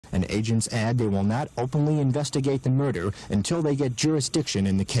and agents add they will not openly investigate the murder until they get jurisdiction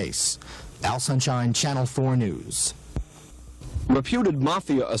in the case. Al Sunshine, Channel 4 News. Reputed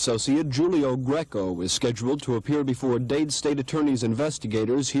mafia associate Giulio Greico is scheduled to appear before Dade State Attorney's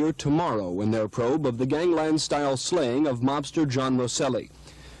investigators here tomorrow in their probe of the gangland-style slaying of mobster John Rosselli.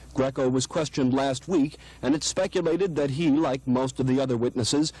 Greico was questioned last week, and it's speculated that he, like most of the other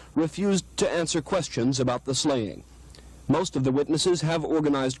witnesses, refused to answer questions about the slaying. Most of the witnesses have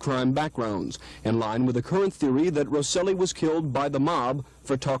organized crime backgrounds, in line with the current theory that Rosselli was killed by the mob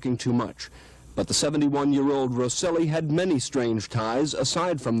for talking too much. But the 71-year-old Rosselli had many strange ties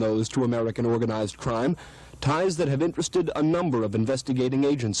aside from those to American organized crime, ties that have interested a number of investigating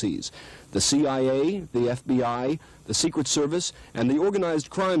agencies. The CIA, the FBI, the Secret Service, and the organized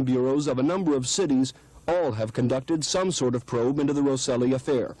crime bureaus of a number of cities all have conducted some sort of probe into the Rosselli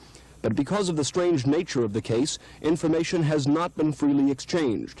affair. But because of the strange nature of the case, information has not been freely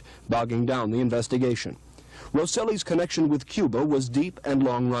exchanged, bogging down the investigation. Rosselli's connection with Cuba was deep and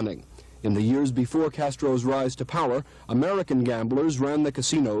long-running. In the years before Castro's rise to power, American gamblers ran the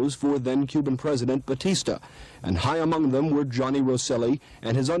casinos for then-Cuban President Batista, and high among them were Johnny Rosselli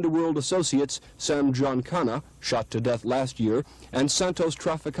and his underworld associates Sam Giancana, shot to death last year, and Santos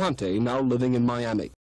Traficante, now living in Miami.